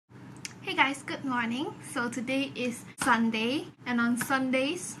Hey guys, good morning. So today is Sunday, and on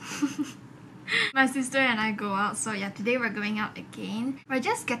Sundays my sister and I go out. So yeah, today we're going out again. We're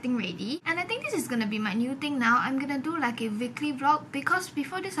just getting ready, and I think this is gonna be my new thing now. I'm gonna do like a weekly vlog because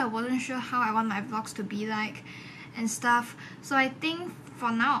before this I wasn't sure how I want my vlogs to be like and stuff. So I think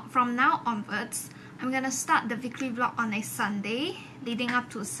from now onwards, I'm gonna start the weekly vlog on a Sunday leading up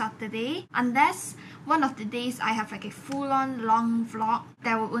to Saturday, unless one of the days I have like a full-on long vlog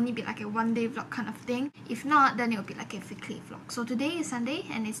that will only be like a one-day vlog kind of thing. If not, then it'll be like a weekly vlog. So today is Sunday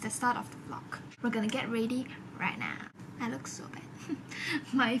and it's the start of the vlog. We're gonna get ready right now. I look so bad.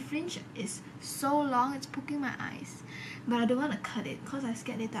 My fringe is so long, it's poking my eyes, but I don't want to cut it because I'm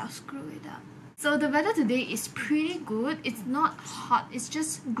scared later I'll screw it up. So the weather today is pretty good. It's not hot, it's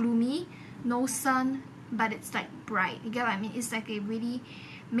just gloomy, no sun, but it's like bright. You get what I mean? It's like a really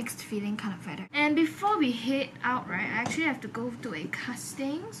mixed feeling kind of weather. And before we head out, right, I actually have to go to a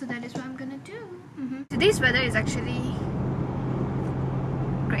casting, so that is what I'm gonna do. Today's weather is actually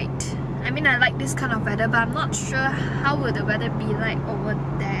great. I mean, I like this kind of weather, but I'm not sure how will the weather be like over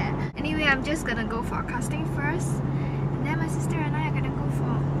there. Anyway, I'm just gonna go for a casting first, and then my sister and I are gonna go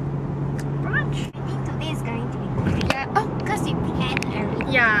for brunch. I think today is going to be great. Yeah. Oh, because we planned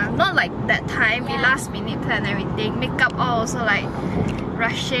everything. yeah, not like that time. We last minute plan everything. Makeup all also like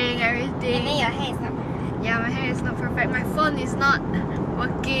rushing everything. And then your hair is not perfect. Yeah, my hair is not perfect. My phone is not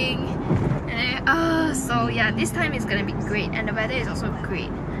working. And then, so yeah, this time is gonna be great, and the weather is also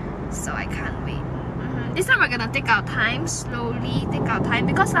great. So I can't wait. This time we're gonna take our time, slowly take our time,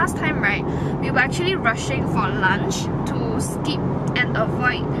 because last time, right, we were actually rushing for lunch to skip and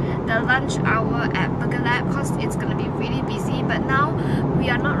avoid the lunch hour at Burger Lab because it's gonna be really busy. But now we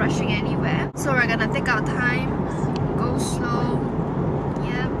are not rushing anywhere, so we're gonna take our time, go slow.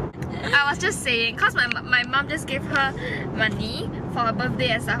 Yeah, I was just saying, cause my mom just gave her money for her birthday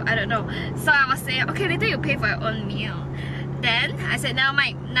and stuff. I don't know. So I was saying, okay, later you pay for your own meal. Then I said, now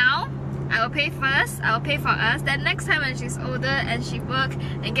I will pay first, I will pay for us. Then next time when she's older and she work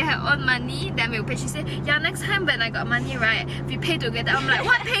and get her own money, then we'll pay. She said, yeah, next time when I got money, right, we pay together. I'm like,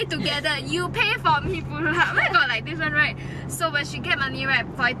 what pay together? You pay for me, pula. I got like this one, right? So when she get money, right,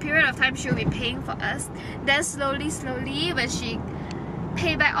 for a period of time, she'll be paying for us. Then slowly, when she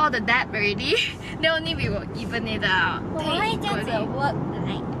pay back all the debt already, then only we will even it out. 我们会这样子 work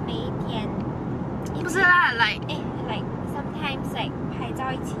like 每一天。不是啦 like sometimes like 拍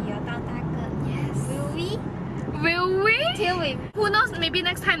照一起有当大哥。Yes. Will we? Till we. Who knows? Maybe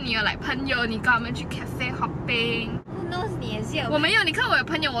next time 你有 like 朋友，你跟我们去 cafe hopping. Who knows 你也是有。我没有，你看我有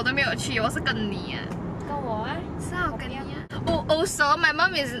朋友我都没有去，我是跟你啊。跟我啊。是啊，我跟你啊。Oh, also my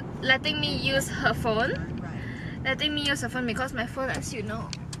mom is letting me use her phone. Letting me use her phone because my phone, as you know,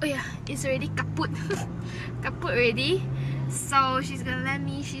 oh yeah, it's already kaput. Kaput already. So she's gonna let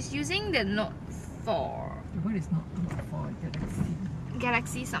me. She's using the Note 4. What is Note 4?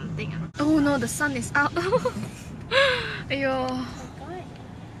 Galaxy something. Oh no, the sun is out. Ayo.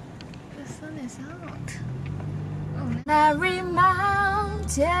 The sun is out. Oh. Mary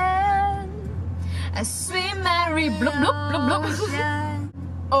Mountain, a sweet Mary bloop bloop bloop bloop.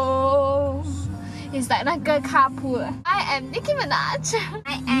 Oh, it's like 那个卡普。I am Nicki Minaj.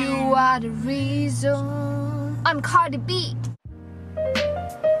 You are the reason. I'm Cardi B.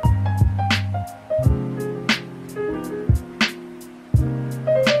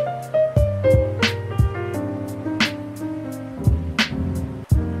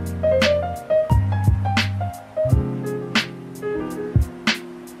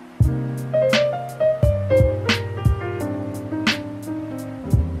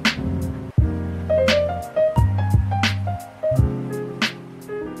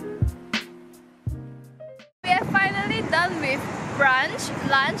 Done with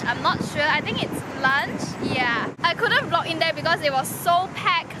lunch, I'm not sure. I think it's lunch. Yeah, I couldn't vlog in there because it was so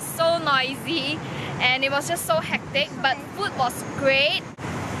packed, so noisy, and it was just so hectic, but food was great.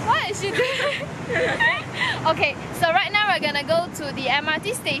 What is she doing? Okay, so right now we're gonna go to the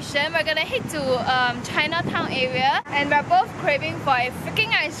MRT station. We're gonna head to Chinatown area, and we're both craving for a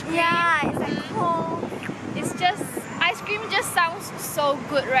freaking ice cream. Yeah, it's like cold. It's just, ice cream just sounds so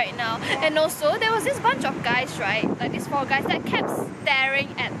good right now. And also, there was this bunch of guys, right? Like these 4 guys that kept staring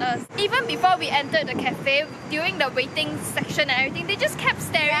at us. Even before we entered the cafe, during the waiting section and everything, they just kept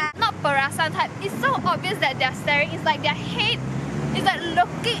staring. Not perasan type. It's so obvious that they're staring. It's like their head is like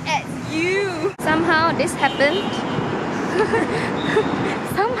looking at you. Somehow this happened.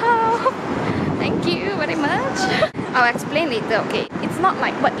 Somehow. Thank you very much. I'll explain later, okay? It's not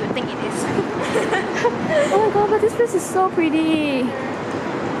like what you think it is. Oh my god, but this place is so pretty.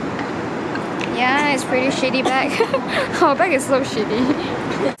 Yeah, it's pretty shitty bag. Our bag is so shitty.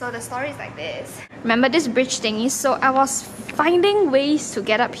 So the story is like this. Remember this bridge thingy? So I was finding ways to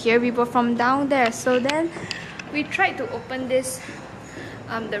get up here. We were from down there. So then we tried to open this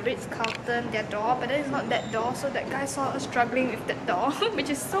the Ritz-Carlton, their door, but then it's not that door, so that guy saw us struggling with that door, which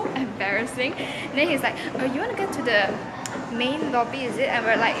is so embarrassing. And then he's like, oh, you want to get to the main lobby, is it? And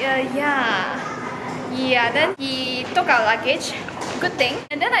we're like, yeah. Then he took our luggage, good thing.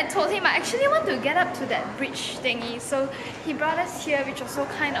 And then I told him I actually want to get up to that bridge thingy, so he brought us here, which was so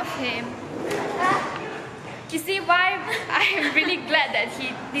kind of him. You see why I'm really glad that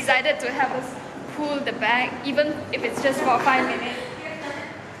he decided to help us pull the bag, even if it's just for 5 minutes.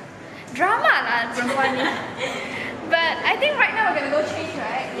 Drama lah, perempuan ni. But I think right now we're gonna go change,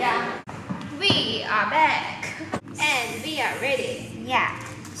 right? Yeah. We are back and we are ready. Yeah.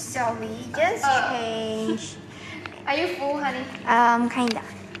 So we just change. Are you full, honey? Kinda.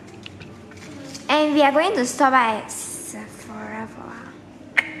 And we are going to stop by Sephora for a while.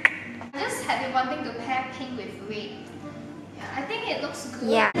 I just had been wanting to pair pink with red. Yeah, I think it looks good.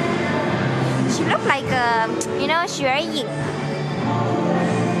 Yeah. She looked like she very yin.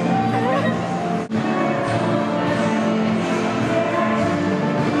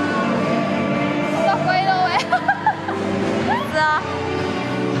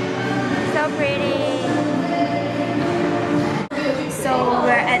 So pretty. So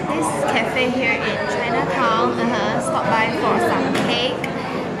we're at this cafe here in Chinatown. Stop by for some cake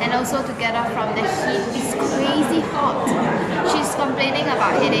and also to get off from the heat. It's crazy hot. She's complaining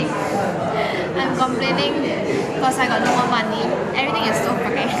about headache. I'm complaining because I got no more money. Everything is so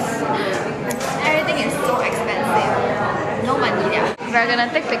everything is so expensive. No money there. We're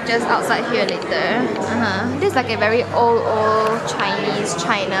gonna take pictures outside here later. This is like a very old Chinese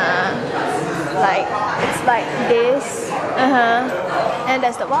China. Like it's like this. And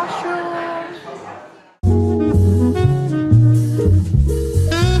there's the washroom.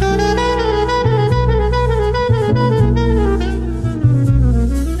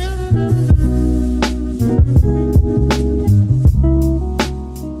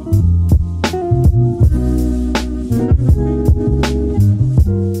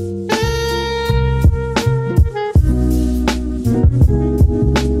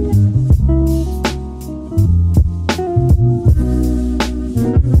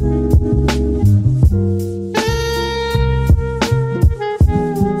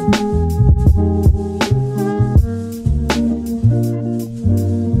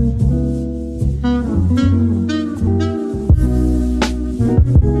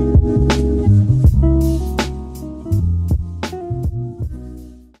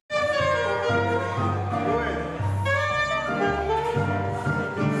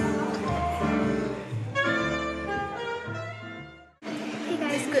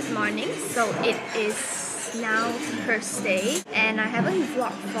 Good morning. So it is now Thursday and I haven't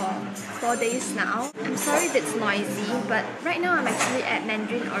vlogged for 4 days now. I'm sorry if it's noisy, but right now I'm actually at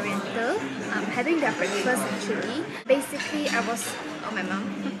Mandarin Oriental. I'm having their breakfast actually. Basically I was... Oh, my mom.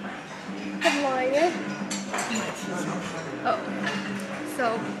 Good morning. Oh.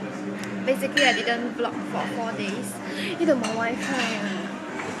 So basically I didn't vlog for 4 days. You don't know Wi-Fi.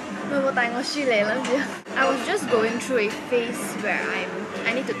 I was just going through a phase where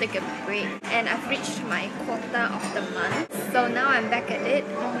I need to take a break and I've reached my quota of the month. So now I'm back at it.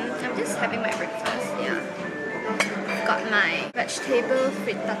 I'm just having my breakfast, yeah. Got my vegetable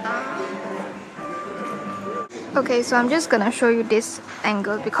frittata. Okay, so I'm just gonna show you this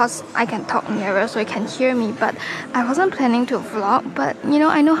angle because I can talk nearer so you can hear me, but I wasn't planning to vlog, but you know,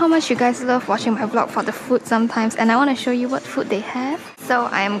 I know how much you guys love watching my vlog for the food sometimes and I want to show you what food they have. So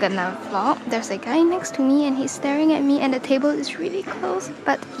I am gonna vlog. There's a guy next to me and he's staring at me and the table is really close.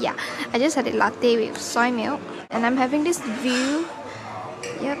 But yeah, I just had a latte with soy milk and I'm having this view.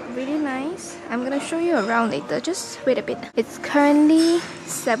 Yep, really nice. I'm gonna show you around later, just wait a bit. It's currently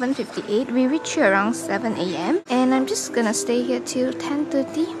 7:58. We reach here around 7 AM and I'm just gonna stay here till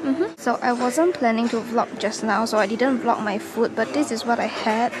 10:30. So I wasn't planning to vlog just now, so I didn't vlog my food, but this is what I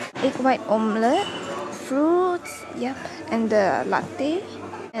had. Egg white omelette, fruits, yep, and the latte.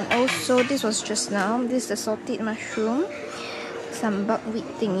 And also this was just now. This is the salted mushroom, some buckwheat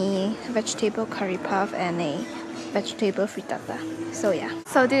thingy, vegetable curry puff, and a vegetable frittata. So yeah,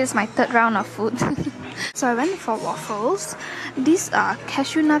 so this is my third round of food. So I went for waffles. These are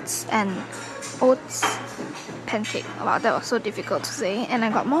cashew nuts and oats pancake. Wow, that was so difficult to say. And I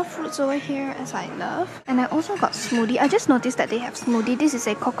got more fruits over here as I love. And I also got smoothie. I just noticed that they have smoothie. This is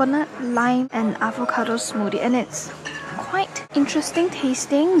a coconut, lime and avocado smoothie and it's quite interesting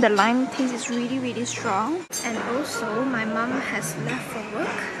tasting. The lime taste is really strong. And also my mom has left for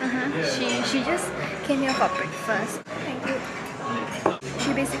work. She just came here for breakfast. Thank you. She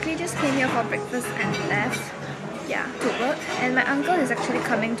she basically just came here for breakfast and left. Yeah, to work. And my uncle is actually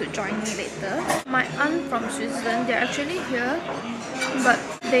coming to join me later. My aunt from Switzerland, they're actually here, but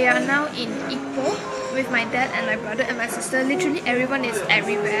they are now in Ipoh with my dad and my brother and my sister. Literally everyone is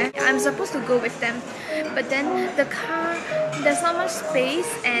everywhere. I'm supposed to go with them, but then the car, there's not much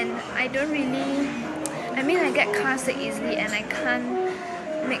space and I don't really, I mean I get car sick easily and I can't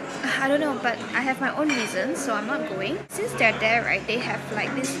make, I don't know, but I have my own reasons, so I'm not going. Since they're there, right, they have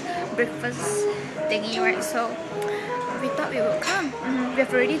like this breakfast thingy, right, so we thought we would come. We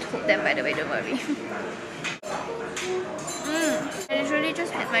have already told them, by the way, don't worry. I literally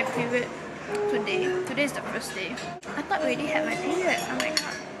just had my period today. Today is the first day. I thought I already had my period. Oh my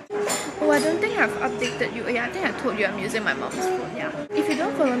god. Oh, I don't think I've updated you. Yeah, I think I told you I'm using my mom's phone. Yeah. If you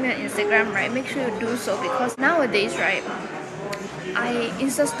don't follow me on Instagram, right, make sure you do so, because nowadays, right, I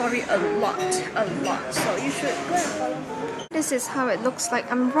Insta story a lot, so you should go and follow me. This is how it looks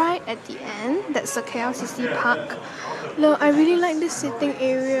like. I'm right at the end. That's the KLCC Park. Look, I really like this sitting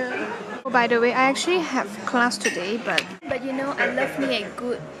area. Oh, by the way, I actually have class today, but you know, I love me a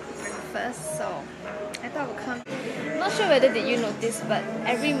good breakfast, so I thought I would come. I'm not sure whether did you notice, but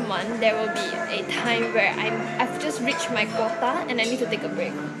every month there will be a time where I've just reached my quota and I need to take a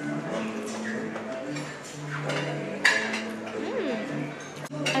break.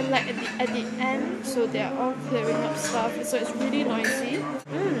 I'm like at the end, so they're all clearing up stuff, so it's really noisy.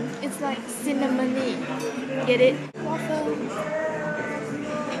 It's like cinnamony. Get it? Waffle.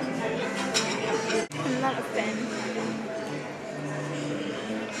 I'm not a fan.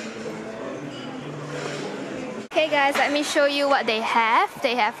 Okay guys, let me show you what they have.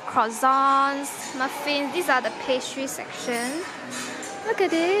 They have croissants, muffins. These are the pastry section. Look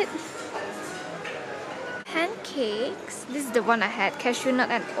at it. Pancakes. This is the one I had, cashew nut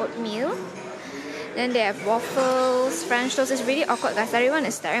and oatmeal. Then they have waffles, French toast. It's really awkward guys, everyone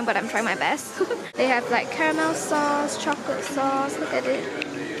is staring, but I'm trying my best. They have like caramel sauce, chocolate sauce, look at it.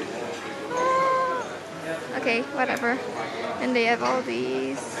 Okay, whatever. And they have all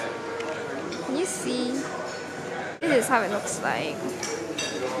these. Can you see? This is how it looks like.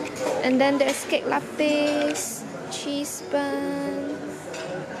 And then there's cake lapis, cheese bun.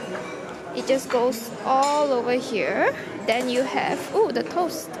 It just goes all over here. Then you have, oh, the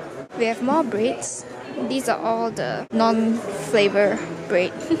toast. We have more breads. These are all the non-flavor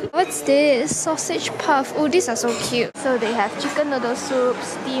bread. What's this? Sausage puff. Oh, these are so cute. So they have chicken noodle soup,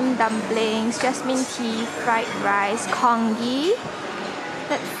 steamed dumplings, jasmine tea, fried rice, congee.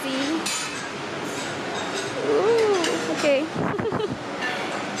 Let's see. Ooh, okay.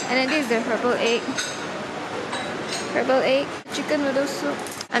 And then this is the herbal egg. Herbal egg, chicken noodle soup.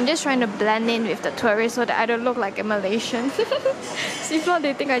 I'm just trying to blend in with the tourists so that I don't look like a Malaysian. See, if not,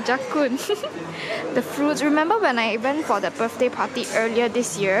 they think I jakun. The fruits. Remember when I went for the birthday party earlier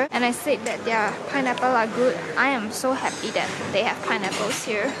this year and I said that their pineapple are good? I am so happy that they have pineapples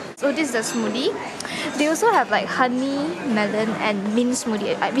here. So this is the smoothie. They also have like honey, melon and mint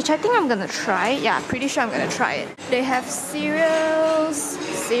smoothie, which I think I'm gonna try. Yeah, pretty sure I'm gonna try it. They have cereals,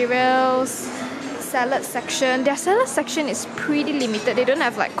 salad section. Their salad section is pretty limited. They don't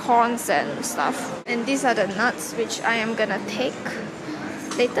have like corns and stuff. And these are the nuts which I am gonna take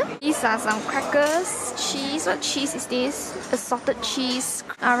later. These are some crackers, cheese. What cheese is this? Assorted cheese,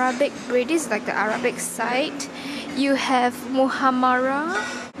 Arabic bread. This is like the Arabic side. You have muhammara.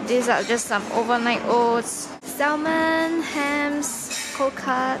 These are just some overnight oats, salmon, hams, cold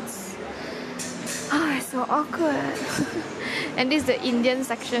cuts. Oh, it's so awkward. And this is the Indian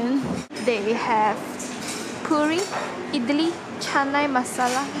section. They have puri, idli, chana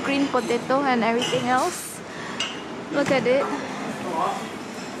masala, green potato and everything else. Look at it.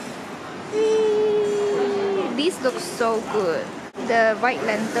 These look so good. The white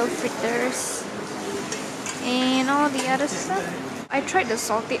lentil fritters and all the other stuff. I tried the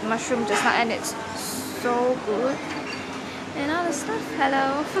salted mushroom just now and it's so good. And all the stuff.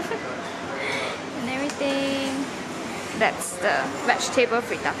 Hello. And everything. That's the vegetable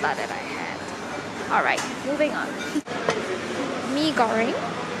frittata that I had. Alright, moving on. Mee goreng.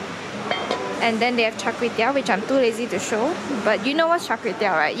 And then they have char kway teow, which I'm too lazy to show. But you know what's char kway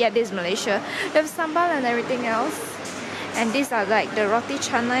teow, right? Yeah, this is Malaysia. They have sambal and everything else. And these are like the roti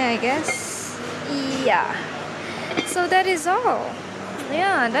canai, I guess. Yeah. So that is all.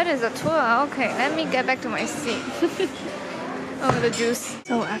 Yeah, that is a tour. Okay, let me get back to my seat. Oh, the juice.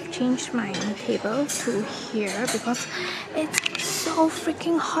 So I've changed my table to here because it's so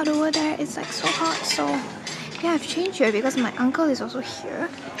freaking hot over there. It's like so hot. So yeah, I've changed here because my uncle is also here.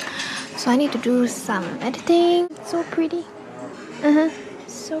 So I need to do some editing. So pretty.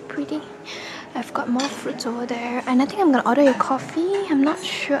 So pretty. I've got more fruits over there, and I think I'm gonna order a coffee. I'm not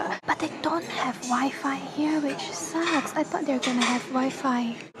sure, but they don't have Wi-Fi here, which sucks. I thought they're gonna have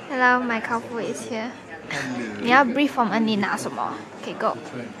Wi-Fi. Hello, my cow food is here. 你要 brief 我们你拿什么 ？Okay, go.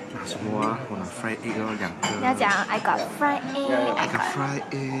 拿什么啊？我拿 fried egg 哦，2个。你要讲 I got fried egg. I got fried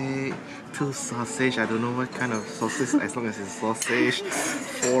egg, 2 sausage. I don't know what kind of sausage. As long as it's sausage,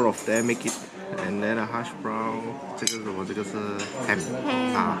 4 of them make it. And then a hash brown. 这个是我这个是 ham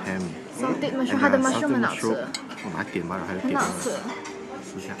啊 ham. Salted mushroom， 它的 mushroom 很好吃。我拿点吧，还有点。很好吃。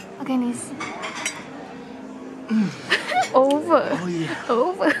试下。OK， 你试。Over.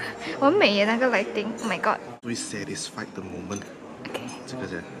 Over. 我很美耶，那个 lighting. Oh my god. We satisfied the moment. OK. 这个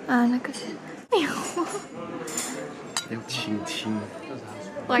是。啊，那个是。哎呦。要轻轻。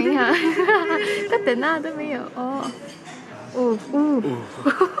玩一下。这等啊都没有哦。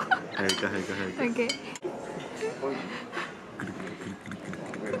还有一个。OK。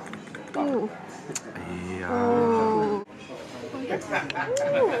哎呀。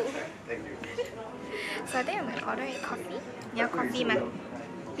So I think I'm gonna order a coffee. 你要 coffee 吗？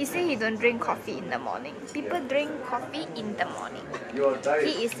 He said he don't drink coffee in the morning. People drink coffee in the morning.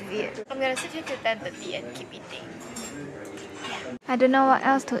 He is weird. I'm gonna sit here till 10:30 and keep eating. I don't know what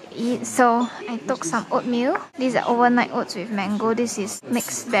else to eat, so I took some oatmeal. These are overnight oats with mango. This is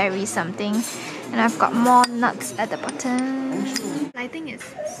mixed berry something. And I've got more nuts at the bottom. Lighting is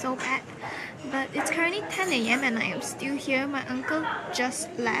so bad. But it's currently 10 AM and I am still here. My uncle just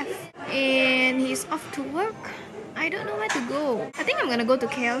left and he's off to work. I don't know where to go. I think I'm gonna go to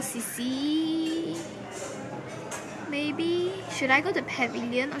KLCC. Maybe. Should I go to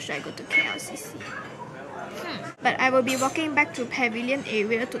Pavilion or should I go to KLCC? But I will be walking back to Pavilion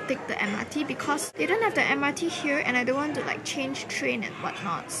area to take the MRT because they don't have the MRT here and I don't want to like change train and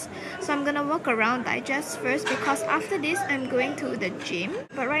whatnot. So I'm gonna walk around Digest first because after this I'm going to the gym.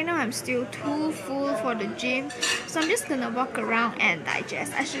 But right now I'm still too full for the gym. So I'm just gonna walk around and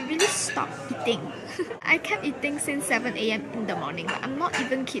digest. I should really stop eating. I kept eating since 7 AM in the morning. Like, I'm not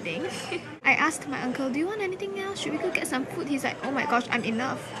even kidding. I asked my uncle, do you want anything else? Should we go get some food? He's like, oh my gosh, I'm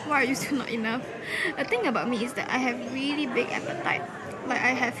enough. Why are you still not enough? The thing about me is that I have really big appetite. Like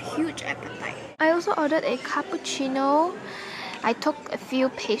I have huge appetite. I also ordered a cappuccino. I took a few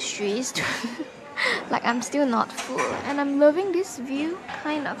pastries to like I'm still not full. And I'm loving this view.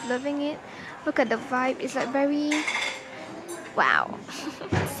 Kind of loving it. Look at the vibe. It's like very... wow.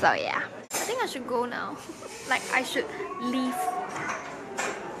 So yeah. I think I should go now. Like I should leave.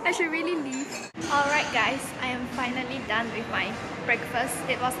 I should really leave. Alright guys, I am finally done with my breakfast.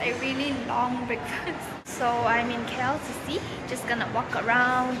 It was a really long breakfast. So I'm in KLCC, just gonna walk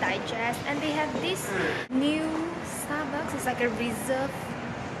around, digest, and they have this new Starbucks. It's like a reserve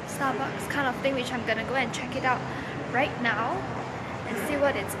Starbucks kind of thing, which I'm gonna go and check it out right now and see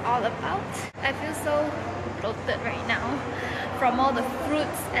what it's all about. I feel so bloated right now from all the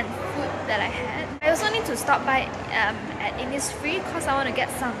fruits and food that I had. I also need to stop by at Innisfree because I want to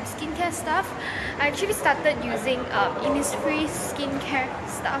get some skincare stuff. I actually started using Innisfree skincare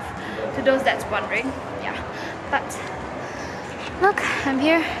stuff, to those that's wondering. Yeah, but look, I'm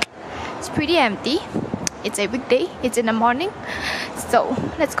here. It's pretty empty. It's a weekday. It's in the morning. So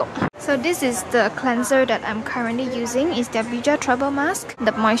let's go. So this is the cleanser that I'm currently using. It's their Bija Trouble Mask.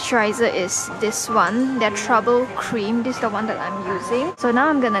 The moisturizer is this one, their Trouble Cream. This is the one that I'm using. So now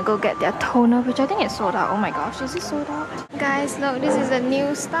I'm gonna go get their toner, which I think is sold out. Oh my gosh, is it sold out? Guys, look, this is a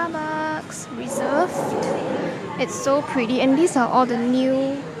new Starbucks Reserve. It's so pretty, and these are all the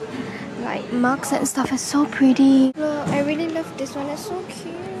new like mugs and stuff. It's so pretty. Look, I really love this one. It's so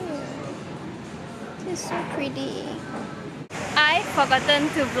cute. It's so pretty. I forgotten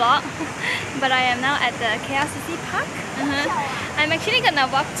to vlog, but I am now at the KLCC park. I'm actually gonna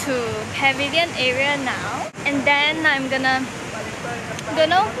walk to Pavilion area now, and then I'm gonna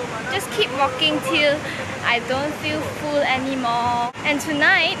just keep walking till I don't feel full anymore. And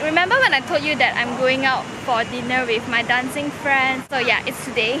tonight, remember when I told you that I'm going out for dinner with my dancing friends? So yeah, it's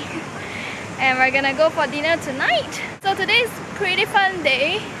today. And we're gonna go for dinner tonight. So today is a pretty fun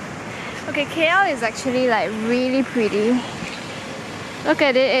day. Okay, KL is actually like really pretty. Look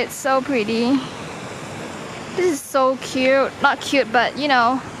at it, it's so pretty. This is so cute. Not cute, but you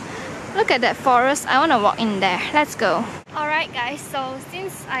know, look at that forest. I want to walk in there. Let's go. Alright guys, so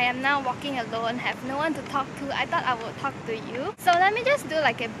since I am now walking alone, have no one to talk to, I thought I would talk to you. So let me just do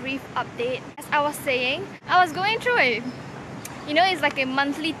like a brief update. As I was saying, I was going through a... you know, it's like a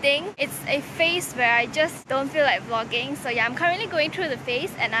monthly thing. It's a phase where I just don't feel like vlogging. So yeah, I'm currently going through the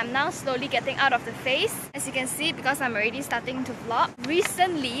phase and I'm now slowly getting out of the phase. As you can see, because I'm already starting to vlog.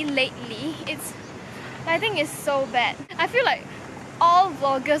 Recently, lately, I think it's so bad. I feel like all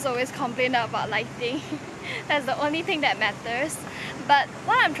vloggers always complain about lighting. That's the only thing that matters. But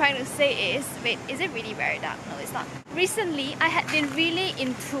what I'm trying to say is, wait, is it really very dark? No, it's not. Recently, I had been really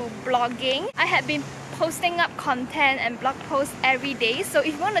into blogging. I had been posting up content and blog posts every day. So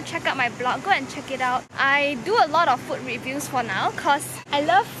if you want to check out my blog, go and check it out. I do a lot of food reviews for now because I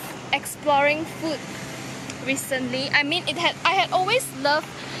love exploring food recently. I mean, I had always loved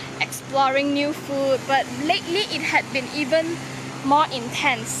exploring new food, but lately it had been even more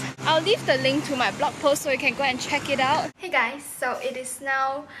intense. I'll leave the link to my blog post so you can go and check it out. Hey guys, so it is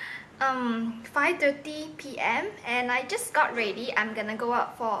now 5:30 p.m. and I just got ready. I'm gonna go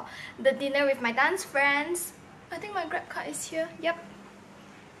out for the dinner with my dance friends. I think my Grab card is here. Yep.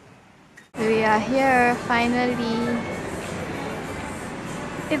 We are here finally.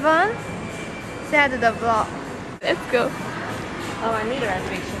 Yvonne, say hi to the vlog. Let's go. Oh, I need a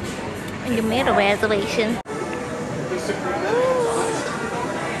reservation. You made a reservation.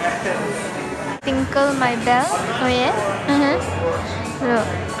 Tinkle my bell. Oh yeah? Look.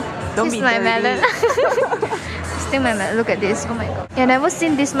 Don't She's my melon. Still my melon. Look at this. Oh my god. I've never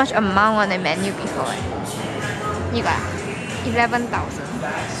seen this much amount on the menu before. You got 11,000.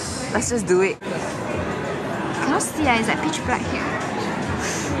 Let's just do it. Cannot see, it's like pitch black here.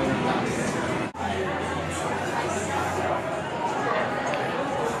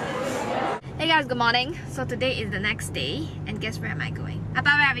 Hey guys, good morning. So today is the next day, and guess where am I going? Abba,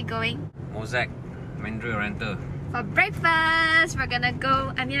 where are we going? Mosaic, Mandarin Oriental. For breakfast, we're gonna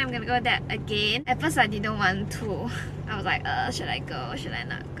go. I'm gonna go there again. At first, I didn't want to. I was like, should I go? Should I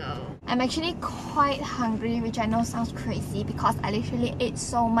not go? I'm actually quite hungry, which I know sounds crazy because I literally ate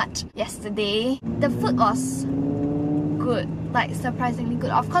so much yesterday. The food was good, like surprisingly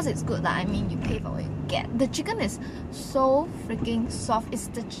good. Of course, it's good. I mean, you pay for what you get. The chicken is so freaking soft. It's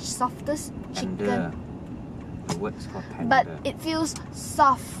the softest chicken. Tender. The word's called tender. But it feels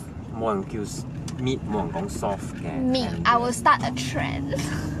soft. More than kills meat, more than soft. Me, I will start a trend.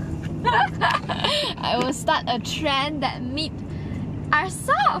 I will start a trend that meat are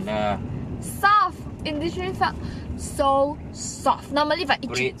soft. Soft. It literally felt so soft. Normally, if I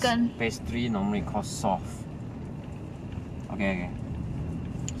eat chicken, pastry normally called soft. Okay.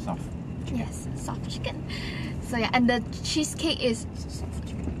 Soft. Chicken. Yes, soft chicken. So yeah, and the cheesecake is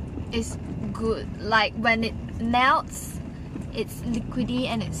good. Like when it melts, it's liquidy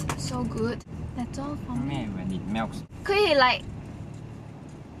and it's so good. That's all for me. When it melts. 可以 like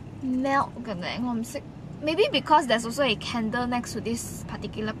melt 嘅咧，我唔識。Maybe because there's also a candle next to this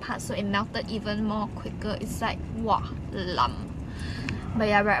particular part, so it melted even more quicker. It's like wow, lump. But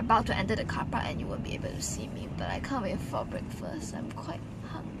yeah, we're about to enter the car park and you won't be able to see me. But I can't wait for breakfast. I'm quite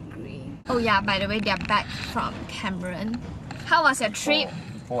hungry. Oh yeah, by the way, they're back from Cameron. How was your trip?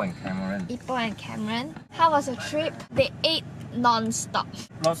 Ipoh and Cameron. Ipoh and Cameron. How was your trip? They ate non-stop.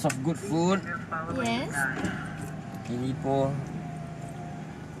 Lots of good food. Yes. In Ipoh.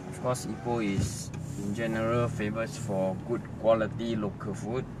 Of course, Ipoh is in general famous for good quality local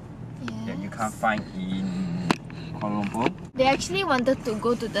food that you can't find in Kuala Lumpur. They actually wanted to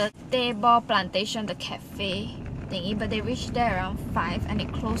go to the Teh Bor Plantation, the cafe thingy, but they reached there around 5 and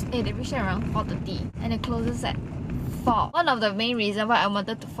it closed. They reached there around 4:30 and it closes at 4. One of the main reasons why I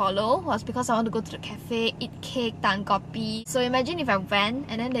wanted to follow was because I want to go to the cafe, eat cake, tan kopi. So imagine if I went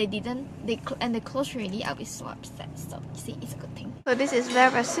and then they didn't, they closed already, I'll be so upset. So see, it's a good thing. So this is where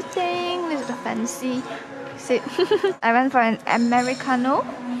we're sitting. This is the fancy seat. I went for an Americano.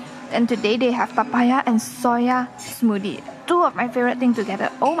 And today they have papaya and soya smoothie. Two of my favorite things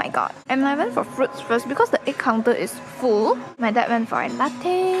together. Oh my god. And I went for fruits first because the egg counter is full. My dad went for a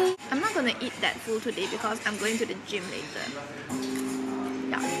latte. I'm not gonna eat that full today because I'm going to the gym later.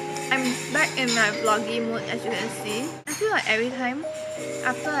 Yeah. I'm back in my vloggy mood as you can see. I feel like every time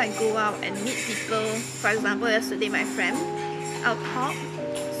after I go out and meet people, for example yesterday my friend, I'll talk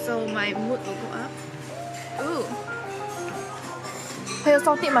so my mood will go up. Ooh. 佢有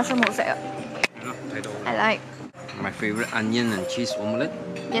salted mushroom 好食啊 I like. My favorite onion and cheese omelette.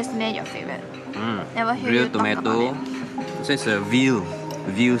 Yes, man, your favorite. Never hear Grilled you talk about tomato. it. So it's a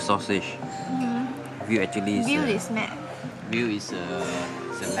veal sausage. Veal actually is Veal is mad. veal is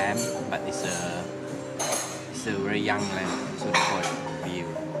a lamb, but it's a very young lamb, so they call it veal.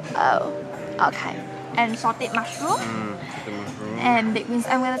 Oh, okay. And salted mushroom. The mushroom. And baked beans.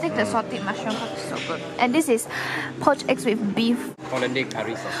 I'm gonna take the salted mushroom because it's so good. And this is poached eggs with beef. Hollandaise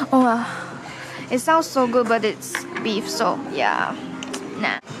curry sauce. Oh, it sounds so good, but it's beef, so yeah.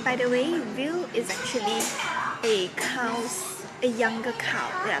 Nah. By the way, veal is actually a cow's a younger cow.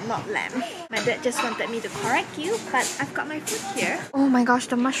 Yeah, not lamb. My dad just wanted me to correct you, but I've got my food here. Oh my gosh,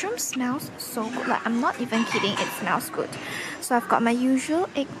 the mushroom smells so good. Like, I'm not even kidding, it smells good. So I've got my usual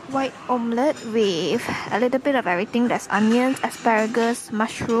egg white omelette with a little bit of everything. There's onions, asparagus,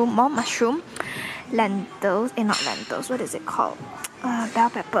 mushroom, more mushroom, lentils, not lentils, what is it called? Bell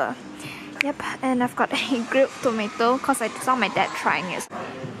pepper. Yep, and I've got a grilled tomato because I saw my dad trying it.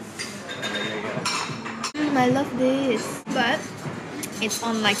 I love this, but it's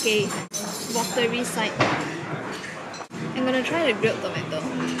on like a watery side. I'm gonna try the grilled tomato.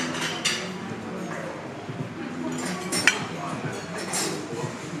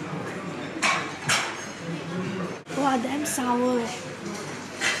 Wow, damn sour.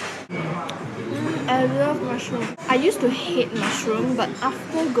 I love mushroom. I used to hate mushroom, but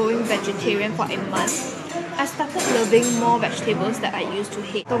after going vegetarian for a month, I started loving more vegetables that I used to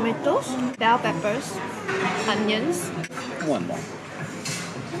hate. Tomatoes, bell peppers, onions. One more.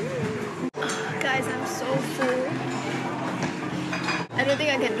 Guys, I'm so full. I don't think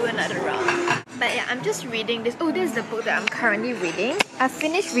I can do another round. But yeah, I'm just reading this. Oh, this is the book that I'm currently reading. I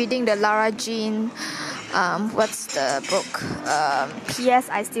finished reading the Lara Jean what's the book? P.S.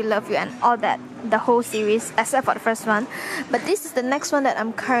 I Still Love You and all that, the whole series except for the first one. But this is the next one that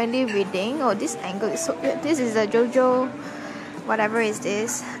I'm currently reading. Oh, this angle is so good. This is a JoJo, whatever is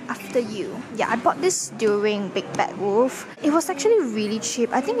this, After You. Yeah, I bought this during Big Bad Wolf. It was actually really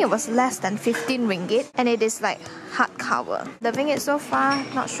cheap. I think it was less than 15 ringgit and it is like hardcover. Loving it so far,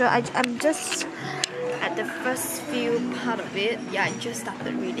 not sure. I'm just at the first few part of it. Yeah, I just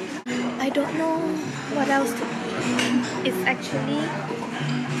started reading. I don't know what else to eat. It's actually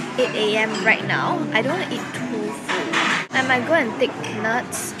 8 AM right now. I don't want to eat too full. I might go and take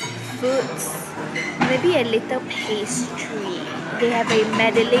nuts, fruits, maybe a little pastry. They have a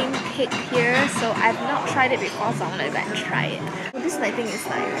Madeleine cake here, so I've not tried it before, so I'm gonna go and try it. This lighting is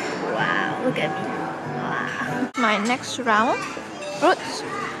like, wow, look at me. Wow. My next round, fruits,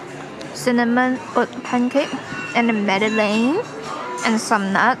 cinnamon oat pancake, and a Madeleine, and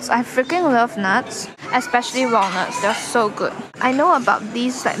some nuts. I freaking love nuts, especially walnuts. They're so good. I know about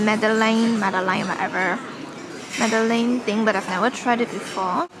these like Madeleine thing, but I've never tried it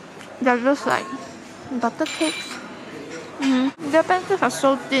before. They're just like butter cakes. Their pancakes are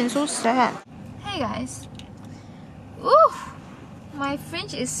so thin, so sad. Hey guys. Ooh, my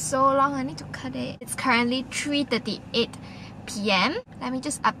fringe is so long, I need to cut it. It's currently 3:38 PM. Let me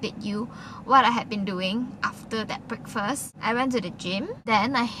just update you what I had been doing after that breakfast. I went to the gym,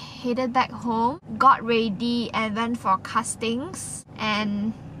 then I headed back home, got ready and went for castings,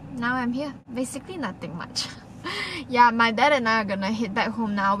 and now I'm here. Basically nothing much. Yeah, my dad and I are gonna head back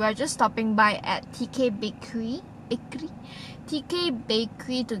home now. We're just stopping by at TK Bakery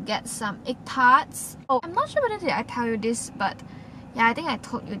to get some egg tarts. Oh, I'm not sure whether did I tell you this, but yeah, I think I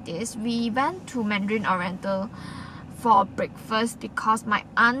told you this. We went to Mandarin Oriental for breakfast because my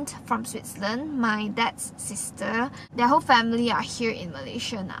aunt from Switzerland, my dad's sister, their whole family are here in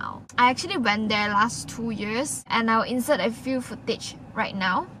Malaysia now. I actually went there last 2 years and I'll insert a few footage right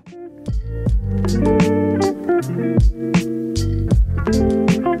now.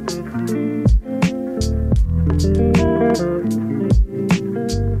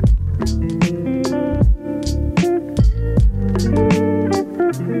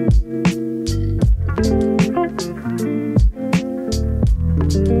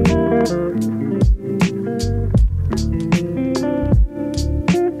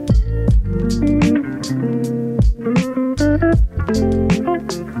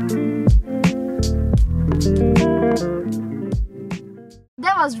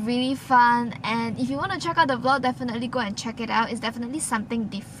 That was really fun, and if you want to check out the vlog, definitely go and check it out. It's definitely something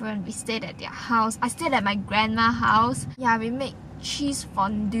different. We stayed at their house. I stayed at my grandma's house. Yeah, we made cheese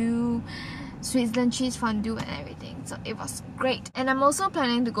fondue, Switzerland cheese fondue and everything, so it was great. And I'm also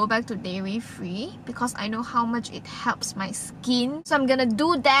planning to go back to dairy free because I know how much it helps my skin, so I'm gonna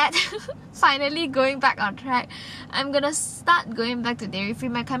do that. Finally going back on track. I'm gonna start going back to dairy free.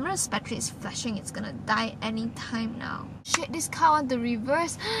 My camera's battery is flashing, it's gonna die anytime now. Shit, this car want to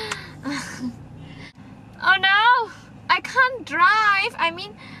reverse. Oh no, I can't drive. I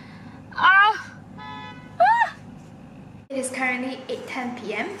mean, It is currently 8:10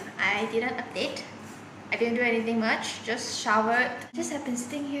 PM. I didn't update. I didn't do anything much. Just showered. Just have been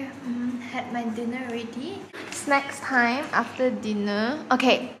sitting here. Had my dinner ready. Snacks time after dinner.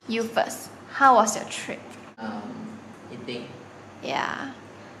 Okay, you first. How was your trip? Eating. Yeah.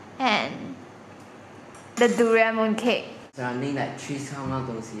 And the durian mooncake. Surrounding like 3超那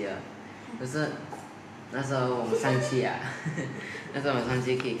东西的，可是那时候我们上去啊，那时候我们上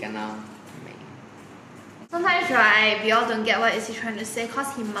去可以看到美。Sometimes right, we all don't get what is he trying to say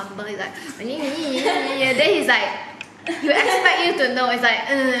cause he mumble. He's like, then he's like, he expect you to know. It's like,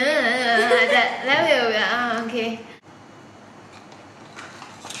 that. Then we'll be like, okay.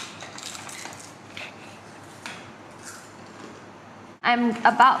 I'm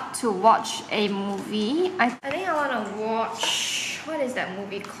about to watch a movie. I think I want to watch, what is that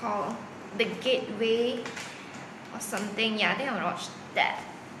movie called? The Gateway or something. Yeah, I think I want to watch that.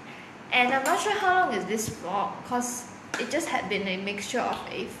 And I'm not sure how long is this vlog because it just had been a mixture of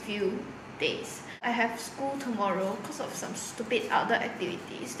a few days. I have school tomorrow because of some stupid outdoor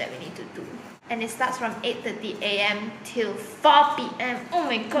activities that we need to do. And it starts from 8:30 AM till 4 PM. Oh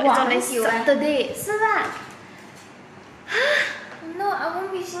my god, it's on a Saturday. 是吧? No, I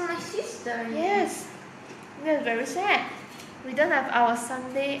won't be seeing my sister. Yes, that's very sad. We don't have our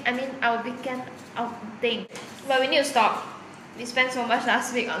Sunday, our weekend outing. But we need to stop. We spent so much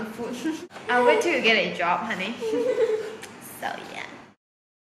last week on food. I'll wait till you get a job, honey. So yeah.